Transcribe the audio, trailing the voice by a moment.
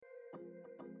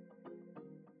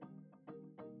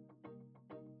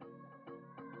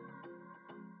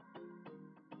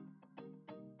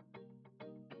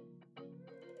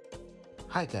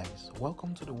Hi guys,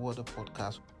 welcome to the Water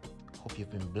Podcast. Hope you've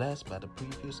been blessed by the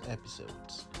previous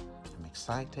episodes. I'm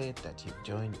excited that you've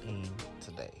joined in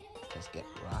today. Let's get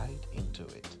right into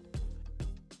it.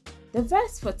 The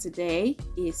verse for today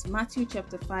is Matthew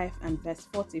chapter 5 and verse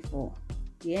 44.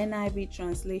 The NIV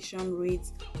translation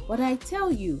reads, "But I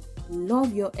tell you,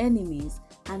 love your enemies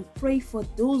and pray for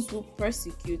those who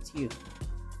persecute you."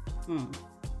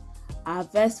 Our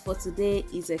verse for today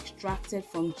is extracted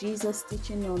from Jesus'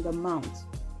 teaching on the Mount,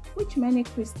 which many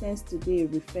Christians today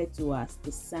refer to as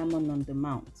the Sermon on the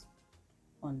Mount.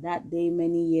 On that day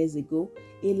many years ago,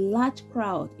 a large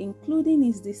crowd, including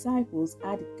his disciples,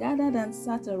 had gathered and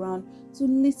sat around to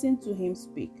listen to him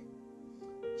speak.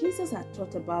 Jesus had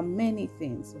taught about many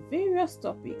things, various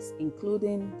topics,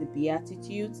 including the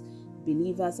Beatitudes,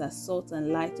 believers as salt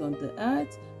and light on the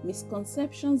earth,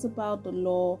 misconceptions about the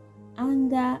law,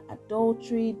 anger,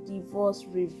 adultery, divorce,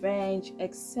 revenge,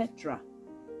 etc.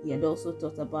 He had also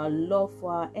taught about love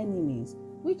for our enemies,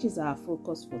 which is our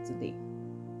focus for today.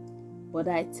 But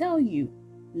I tell you,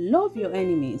 love your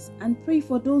enemies and pray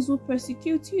for those who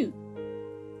persecute you.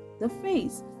 The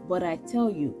phrase, "but I tell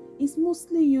you," is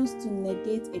mostly used to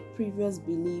negate a previous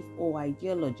belief or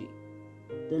ideology.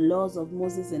 The laws of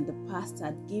Moses in the past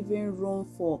had given room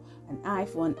for an eye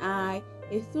for an eye,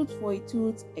 a tooth for a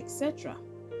tooth, etc.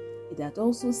 It had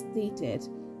also stated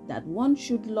that one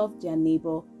should love their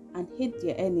neighbor and hate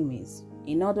their enemies.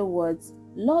 In other words,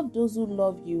 love those who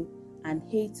love you and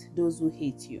hate those who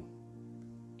hate you.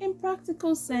 In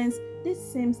practical sense, this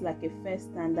seems like a fair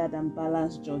standard and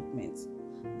balanced judgment.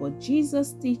 But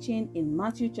Jesus' teaching in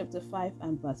Matthew chapter 5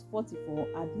 and verse 44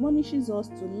 admonishes us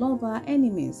to love our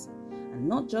enemies. And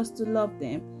not just to love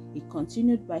them, he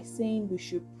continued by saying we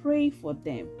should pray for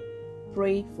them.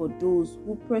 Pray for those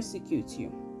who persecute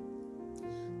you.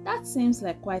 That seems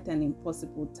like quite an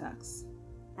impossible task.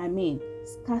 I mean,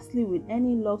 scarcely will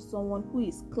any love someone who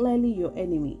is clearly your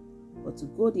enemy, but to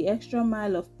go the extra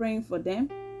mile of praying for them,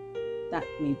 that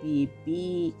may be a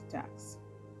big task.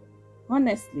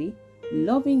 Honestly,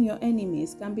 loving your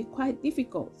enemies can be quite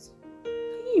difficult.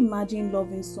 Can you imagine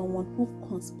loving someone who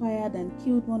conspired and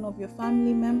killed one of your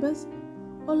family members?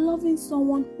 Or loving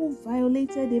someone who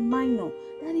violated a minor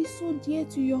that is so dear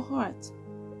to your heart?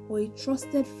 Or a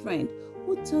trusted friend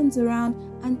who turns around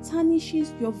and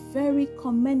tarnishes your very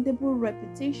commendable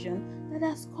reputation that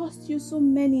has cost you so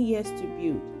many years to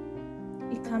build?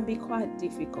 It can be quite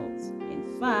difficult. In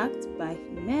fact, by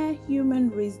mere human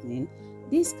reasoning,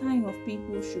 this kind of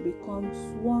people should become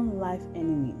sworn life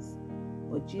enemies.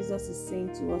 But Jesus is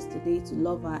saying to us today to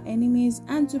love our enemies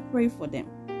and to pray for them.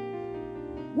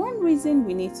 One reason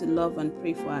we need to love and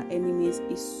pray for our enemies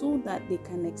is so that they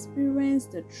can experience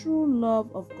the true love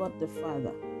of God the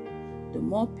Father. The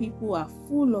more people are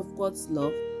full of God's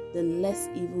love, the less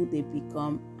evil they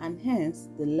become, and hence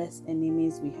the less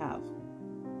enemies we have.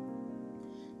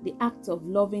 The act of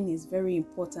loving is very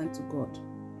important to God.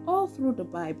 All through the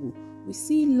Bible, we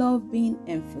see love being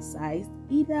emphasized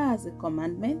either as a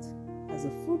commandment, as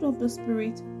a fruit of the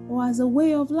Spirit, or as a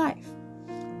way of life.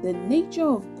 The nature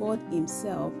of God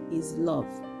Himself is love,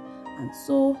 and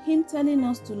so Him telling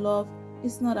us to love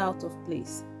is not out of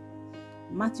place.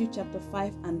 Matthew chapter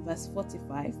 5 and verse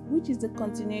 45, which is the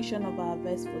continuation of our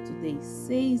verse for today,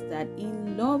 says that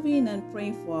in loving and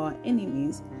praying for our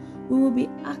enemies, we will be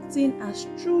acting as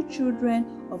true children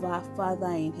of our Father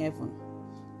in heaven.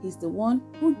 He's the one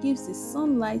who gives His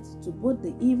sunlight to both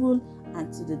the evil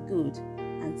and to the good,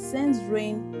 and sends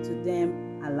rain to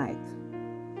them alike.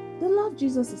 The love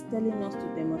Jesus is telling us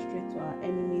to demonstrate to our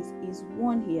enemies is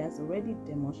one He has already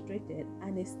demonstrated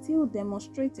and is still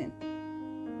demonstrating.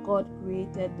 God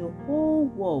created the whole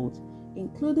world,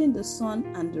 including the sun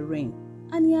and the rain,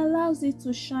 and He allows it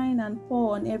to shine and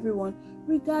pour on everyone,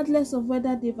 regardless of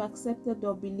whether they've accepted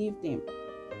or believed Him.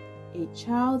 A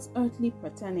child's earthly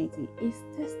paternity is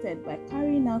tested by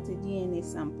carrying out a DNA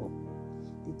sample.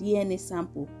 The DNA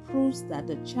sample proves that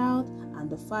the child and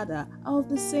the father are of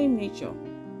the same nature.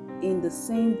 In the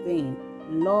same vein,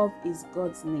 love is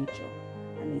God's nature,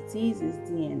 and it is His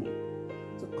DNA.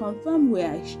 To confirm we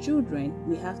are His children,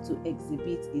 we have to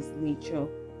exhibit His nature,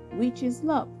 which is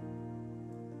love.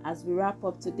 As we wrap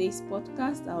up today's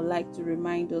podcast, I would like to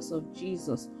remind us of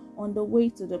Jesus on the way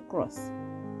to the cross.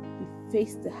 He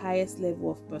faced the highest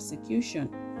level of persecution.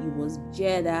 He was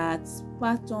jeered at,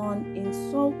 spat on,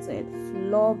 insulted,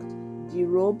 flogged,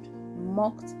 derobed,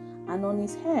 mocked, and on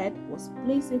His head was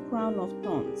placed a crown of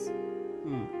thorns.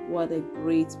 What a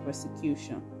great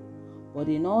persecution. But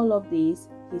in all of this,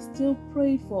 He still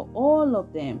prayed for all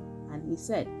of them, and He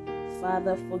said,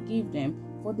 "Father, forgive them,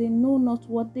 for they know not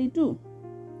what they do."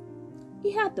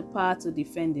 He had the power to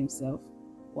defend Himself,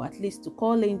 or at least to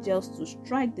call angels to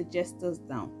strike the jesters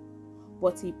down,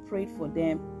 but he prayed for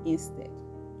them instead.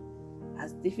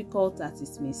 As difficult as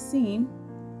it may seem,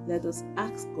 let us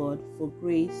ask God for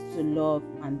grace to love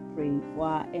and pray for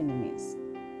our enemies.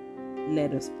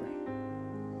 Let us pray.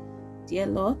 Dear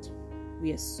Lord,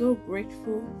 we are so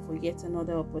grateful for yet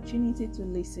another opportunity to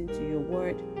listen to your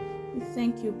word. We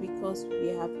thank you because we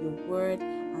have your word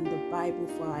and the Bible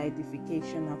for our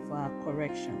edification and for our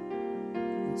correction.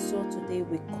 And so today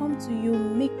we come to you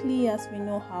meekly as we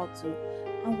know how to,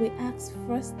 and we ask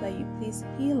first that you please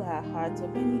heal our hearts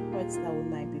of any hurts that we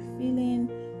might be feeling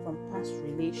from past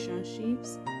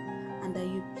relationships, and that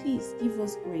you please give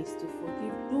us grace to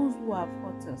forgive those who have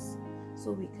hurt us,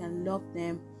 so we can love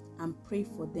them and pray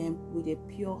for them with a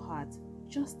pure heart,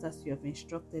 just as you have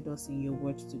instructed us in your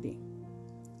word today.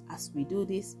 As we do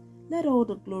this, let all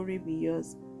the glory be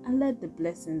yours and let the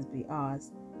blessings be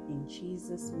ours. In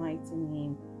Jesus' mighty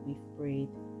name we've prayed.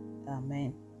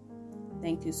 Amen.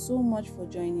 Thank you so much for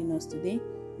joining us today.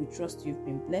 We trust you've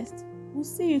been blessed. We'll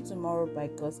see you tomorrow by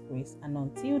God's grace, and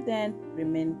until then,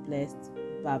 remain blessed.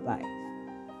 Bye-bye.